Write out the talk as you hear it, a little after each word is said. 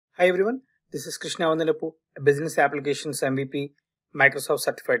Hi everyone, this is Krishna Vandanapu, a Business Applications MVP, Microsoft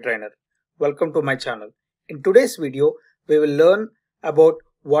Certified Trainer. Welcome to my channel. In today's video, we will learn about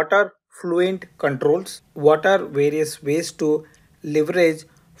what are Fluent controls, what are various ways to leverage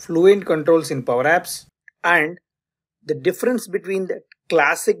Fluent controls in Power Apps, and the difference between the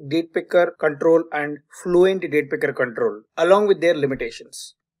classic date picker control and Fluent date picker control, along with their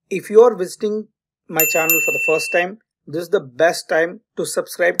limitations. If you are visiting my channel for the first time, this is the best time to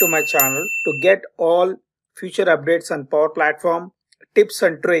subscribe to my channel to get all future updates on Power Platform, tips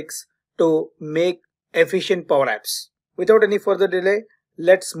and tricks to make efficient Power Apps. Without any further delay,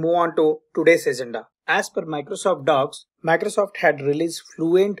 let's move on to today's agenda. As per Microsoft Docs, Microsoft had released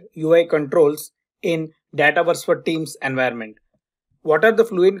Fluent UI controls in Dataverse for Teams environment. What are the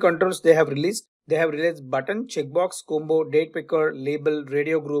Fluent controls they have released? They have released button, checkbox, combo, date picker, label,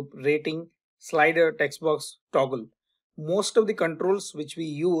 radio group, rating, slider, text box, toggle. Most of the controls which we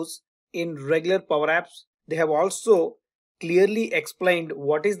use in regular Power Apps, they have also clearly explained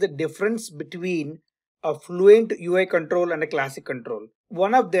what is the difference between a Fluent UI control and a classic control.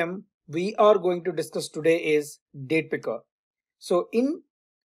 One of them we are going to discuss today is date picker. So in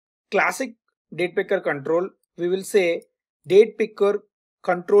classic date picker control, we will say date picker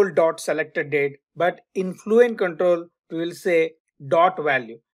control dot selected date, but in Fluent control, we will say dot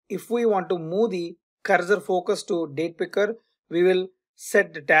value. If we want to move the cursor focus to date picker, we will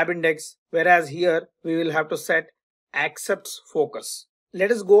set the tab index, whereas here we will have to set accepts focus. Let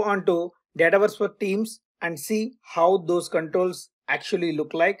us go on to Dataverse for Teams and see how those controls actually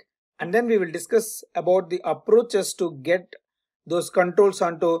look like, and then we will discuss about the approaches to get those controls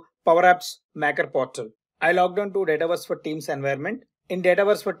onto Power Apps Maker portal. I logged on to Dataverse for Teams environment. In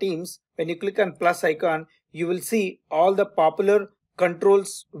Dataverse for Teams, when you click on plus icon, you will see all the popular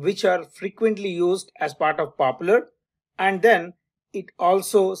controls which are frequently used as part of popular, and then it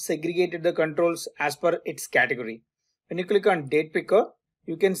also segregated the controls as per its category. When you click on date picker,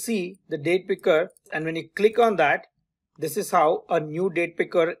 you can see the date picker, and when you click on that, this is how a new date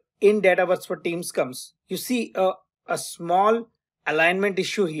picker in Dataverse for Teams comes. You see a small alignment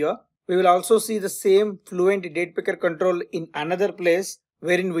issue here. We will also see the same Fluent date picker control in another place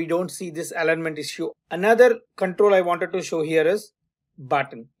wherein we don't see this alignment issue. Another control I wanted to show here is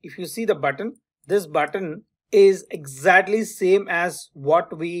button. If you see the button, this button is exactly same as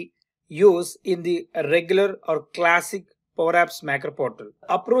what we use in the regular or classic Power Apps Maker portal.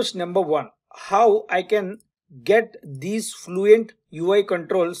 Approach number one, how I can get these Fluent UI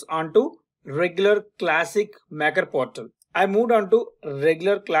controls onto regular classic Maker portal. I moved on to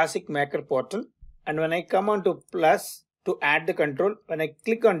regular classic Maker portal, and when I come on to plus to add the control, when I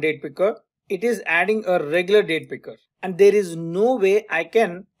click on date picker, it is adding a regular date picker, and there is no way I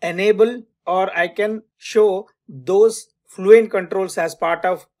can enable or I can show those Fluent controls as part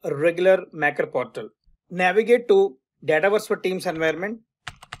of a regular Maker portal. Navigate to Dataverse for Teams environment,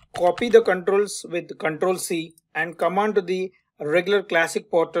 copy the controls with Control C and come on to the regular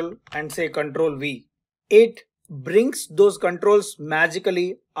classic portal and say Control V. It brings those controls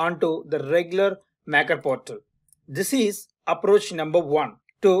magically onto the regular Maker portal. This is approach number one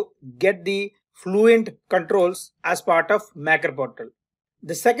to get the Fluent controls as part of Maker portal.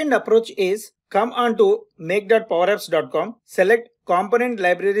 The second approach is come on to make.powerapps.com, select component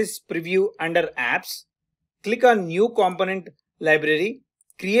libraries preview under apps, click on new component library,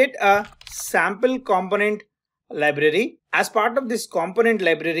 create a sample component library. As part of this component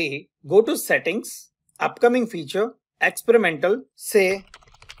library, go to settings, upcoming feature, experimental, say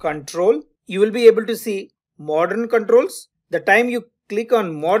control. You will be able to see modern controls. The time you click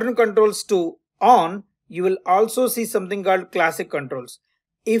on modern controls to on, you will also see something called classic controls.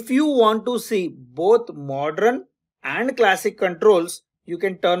 If you want to see both modern and classic controls, you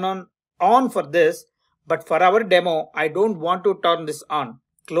can turn on for this, but for our demo, I don't want to turn this on.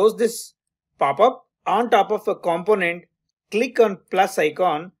 Close this pop-up. On top of a component, click on plus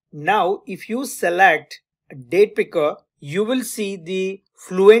icon. Now, if you select date picker, you will see the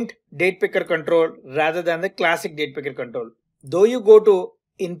Fluent date picker control rather than the classic date picker control. Though you go to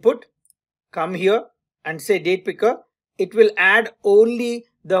input, come here and say date picker, it will add only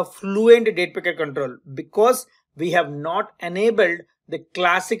the Fluent date picker control because we have not enabled the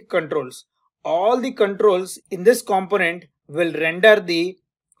classic controls. All the controls in this component will render the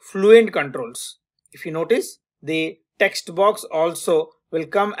Fluent controls. If you notice, the text box also will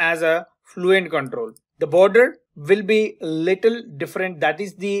come as a Fluent control. The border will be a little different. That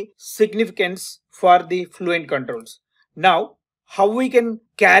is the significance for the Fluent controls. Now, how we can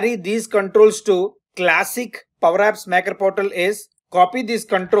carry these controls to classic Power Apps Maker portal is copy this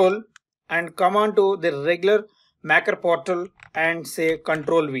control and come on to the regular Macro portal and say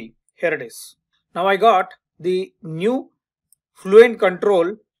Control V. Here it is. Now I got the new Fluent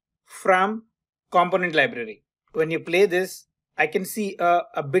control from component library. When you play this, I can see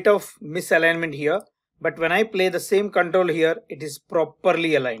a bit of misalignment here, but when I play the same control here, it is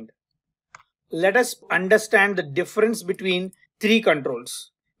properly aligned. Let us understand the difference between three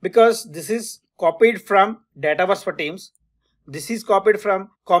controls, because this is copied from Dataverse for Teams. This is copied from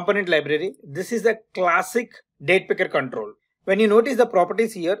component library. This is the classic date picker control. When you notice the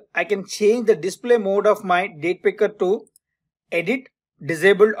properties here, I can change the display mode of my date picker to edit,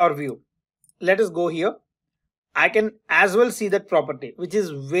 disabled or view. Let us go here. I can as well see that property, which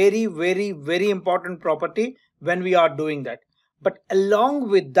is very important property when we are doing that. But along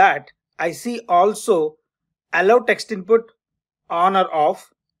with that, I see also allow text input on or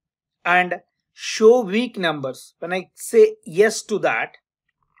off and show week numbers. When I say yes to that,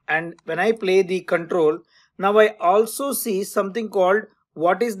 and when I play the control, now I also see something called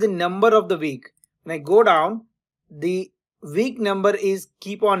what is the number of the week. When I go down, the week number is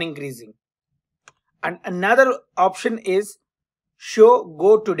keep on increasing. And another option is show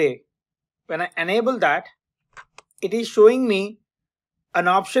go today. When I enable that, it is showing me an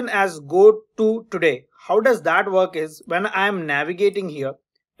option as go to today. How does that work is when I am navigating here,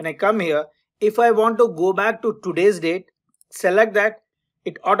 when I come here, if I want to go back to today's date, select that,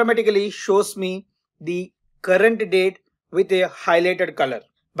 it automatically shows me the current date with a highlighted color.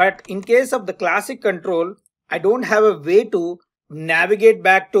 But in case of the classic control, I don't have a way to navigate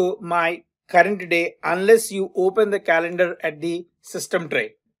back to my current day unless you open the calendar at the system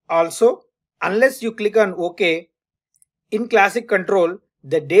tray. Also, unless you click on OK, in classic control,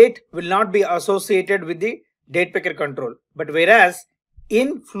 the date will not be associated with the date picker control. But whereas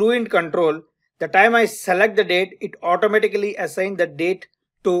in Fluent control, the time I select the date, it automatically assigns the date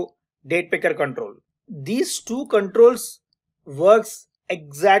to date picker control. These two controls works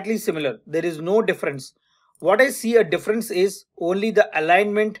exactly similar. There is no difference. What I see a difference is only the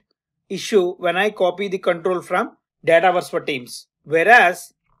alignment issue when I copy the control from Dataverse for Teams.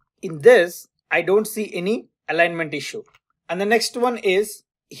 Whereas in this, I don't see any alignment issue. And the next one is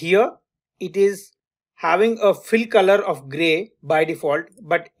here, it is having a fill color of gray by default,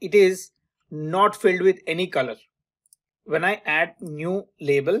 but it is not filled with any color. When I add new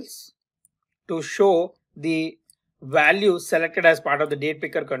labels to show the value selected as part of the date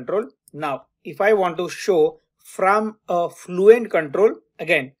picker control. Now, if I want to show from a Fluent control,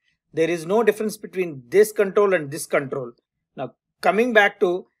 again, there is no difference between this control and this control. Now, coming back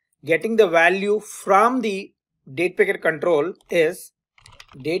to getting the value from the date picker control is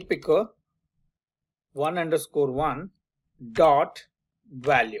date picker 1_1 dot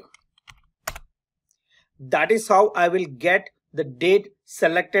value. That is how I will get the date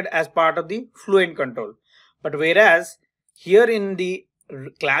selected as part of the Fluent control. But whereas here in the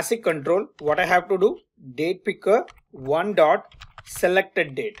classic control, what I have to do, date picker 1 dot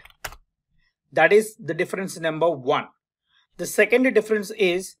selected date. That is the difference number 1. The second difference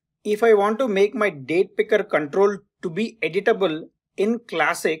is if I want to make my date picker control to be editable in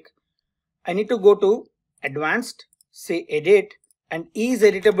classic, I need to go to advanced, say edit, and is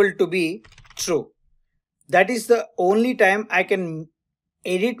editable to be true. That is the only time I can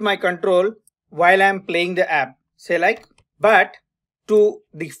edit my control while I am playing the app. Say like, but to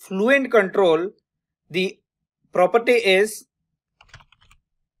the Fluent control, the property is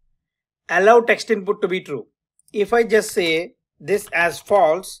allow text input to be true. If I just say this as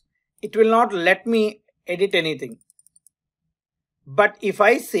false, it will not let me edit anything. But if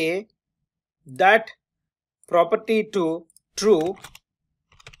I say that property to true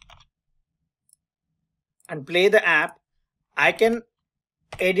and play the app, I can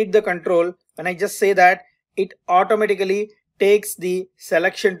edit the control. When I just say that, it automatically takes the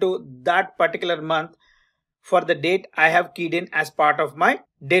selection to that particular month for the date I have keyed in as part of my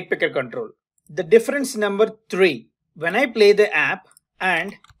date picker control. The difference number 3, when I play the app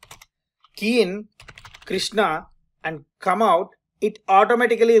and key in Krishna and come out, it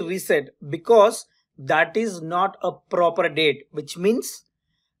automatically reset because that is not a proper date, which means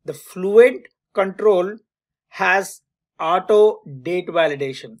the Fluent control has auto date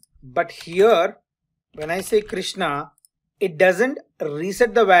validation. But here, when I say Krishna, it doesn't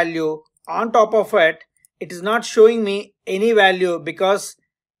reset the value. On top of it, it is not showing me any value because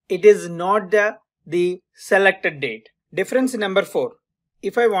it is not the selected date. Difference number 4.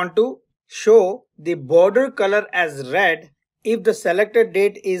 If I want to show the border color as red if the selected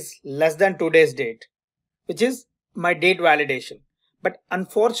date is less than today's date, which is my date validation. But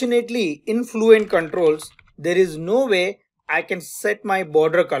unfortunately, in Fluent controls, there is no way I can set my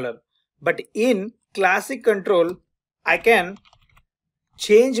border color. But in classic control, I can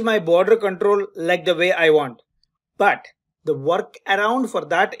change my border control like the way I want. But the workaround for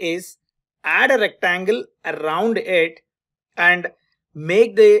that is add a rectangle around it and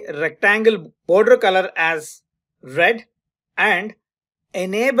make the rectangle border color as red and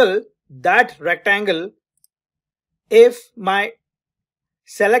enable that rectangle if my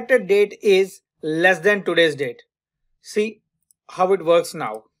selected date is less than today's date. See how it works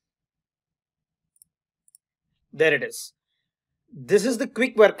now. There it is. This is the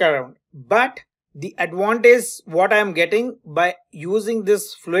quick workaround, but the advantage what I am getting by using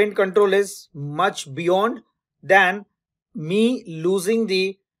this Fluent control is much beyond than me losing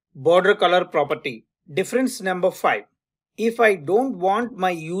the border color property. Difference number 5. If I don't want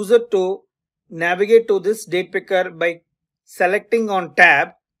my user to navigate to this date picker by selecting on tab,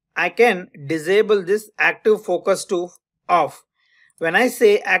 I can disable this active focus to off. When I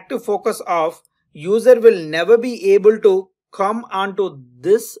say active focus off, user will never be able to come onto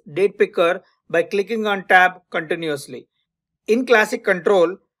this date picker by clicking on tab continuously. In classic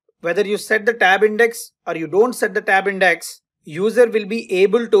control, whether you set the tab index or you don't set the tab index, user will be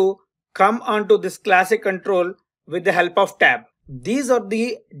able to come onto this classic control with the help of tab. These are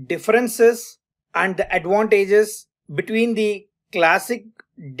the differences and the advantages between the classic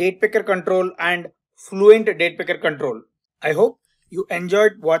date picker control and Fluent date picker control. I hope you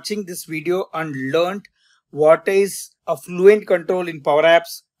enjoyed watching this video and learned what is a Fluent control in Power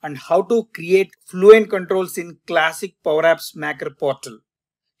Apps and how to create Fluent controls in classic Power Apps Maker portal.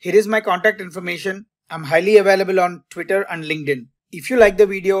 Here is my contact information. I'm highly available on Twitter and LinkedIn. If you like the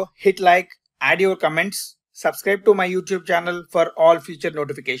video, hit like, add your comments, subscribe to my YouTube channel for all future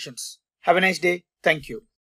notifications. Have a nice day. Thank you.